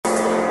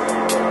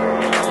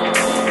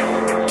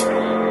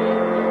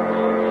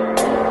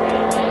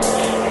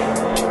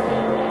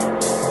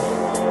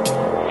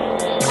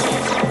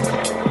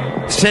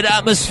Set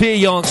atmosphere,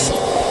 Youngsta.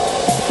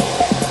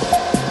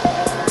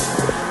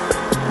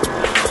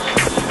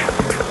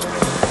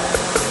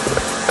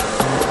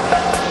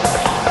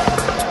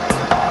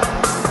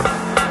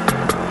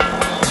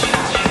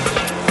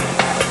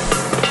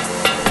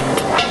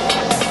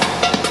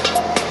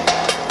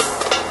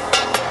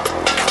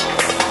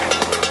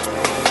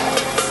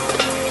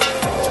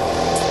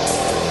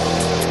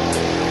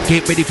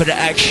 Get ready for the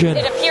action.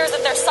 It appears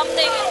that there's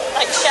something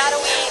like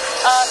shadowy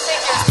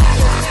figures.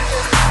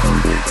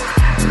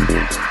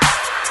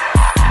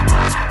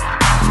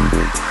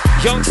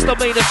 Youngsta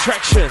main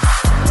attraction.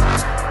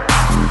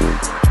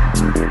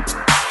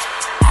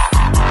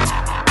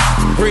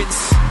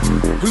 Prince,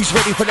 who's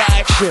ready for the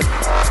action?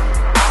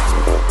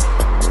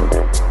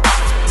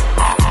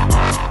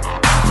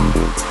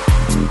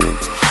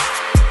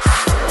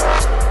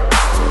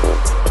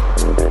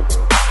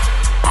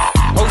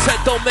 Jose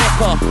Don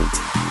Mecca.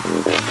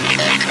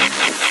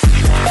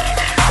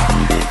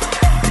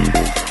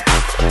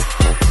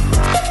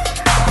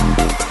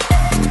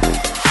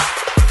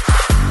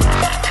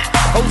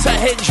 Jose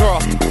Hendra.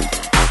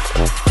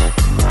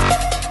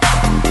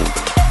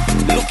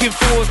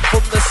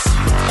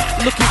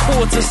 Looking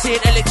forward to seeing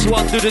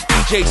LX1 do the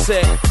DJ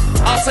set.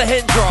 After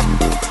Hendra,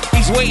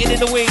 he's waiting in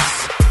the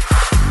wings.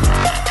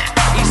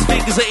 His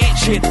fingers are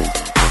itching.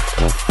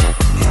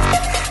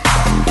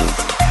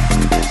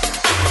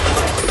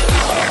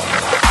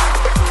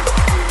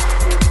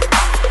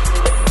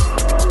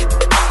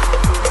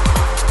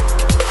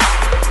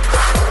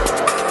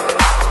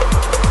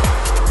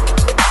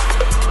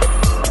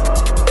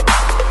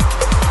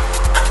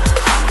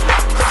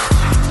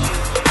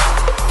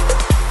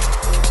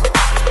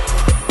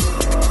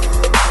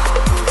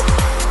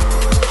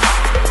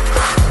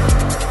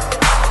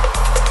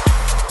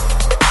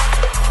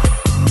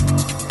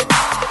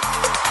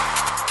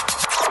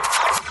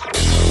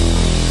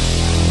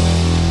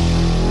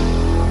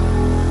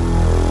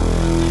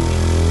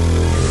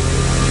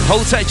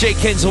 Hold tight, J.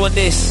 Kenzo on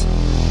this.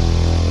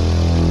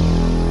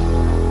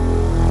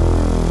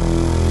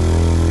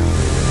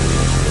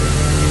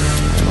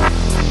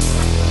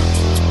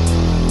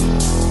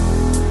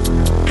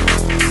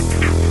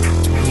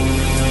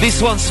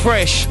 This one's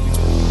fresh.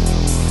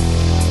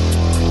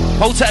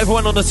 Hold tight,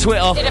 everyone on the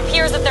Twitter. It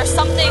appears that there's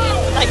something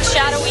like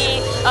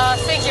shadowy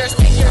figures.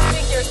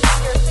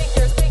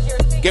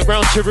 Get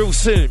round to real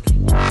soon.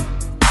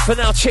 For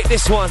now, check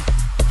this one.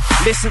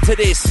 Listen to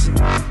this.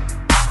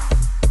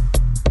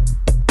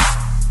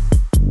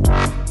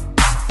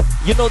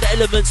 You know the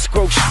elements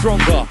grow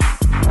stronger.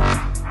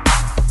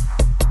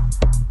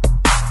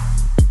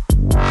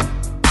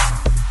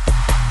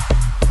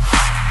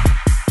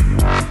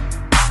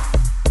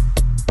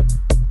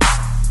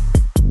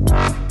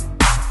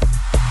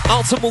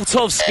 Alta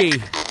Multovsky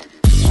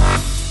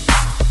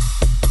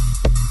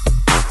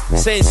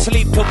saying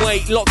sleep can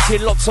wait, locked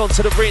in, locked on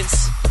to the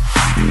rinse.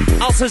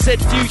 Alta Z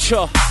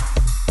Future.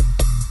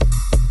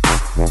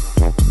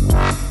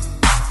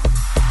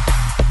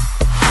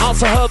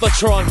 Alta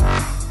Herbatron.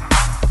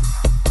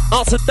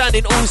 Alta Dan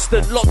in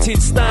Alston, locked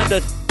in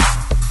standard.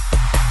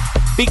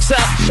 Big shout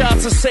out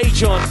to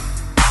Sageon.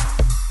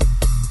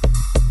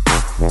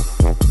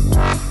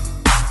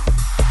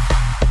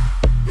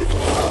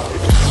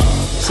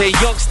 Say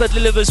Youngsta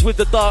delivers with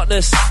the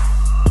darkness.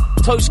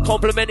 Toast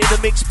complimenting the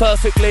mix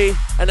perfectly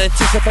and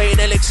anticipating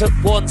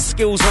LX1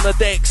 skills on the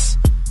decks.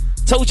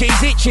 Told you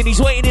he's itching,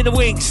 he's waiting in the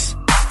wings.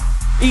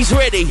 He's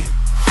ready.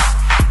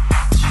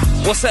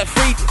 What's that?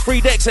 Three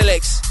decks,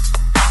 LX?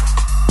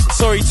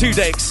 Sorry, 2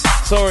 decks.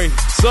 Sorry.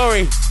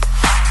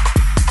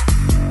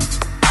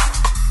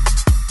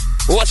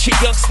 Watch it,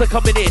 Youngsta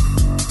coming in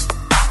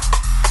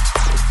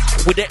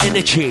with the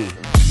energy.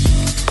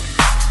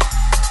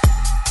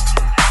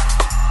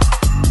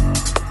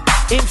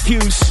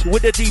 Infuse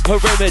with a deeper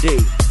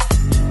remedy.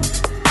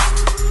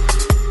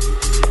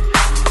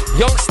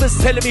 Youngsters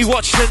telling me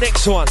watch the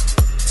next one.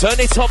 Turn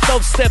it up,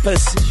 dub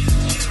steppers.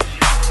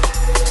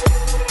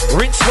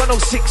 Rinse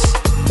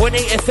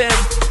 106.8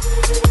 FM.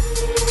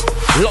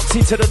 Locked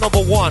into the number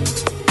 1.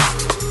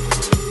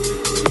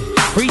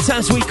 3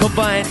 times we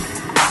combine.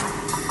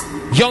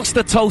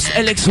 Youngsta toast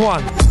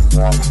LX1.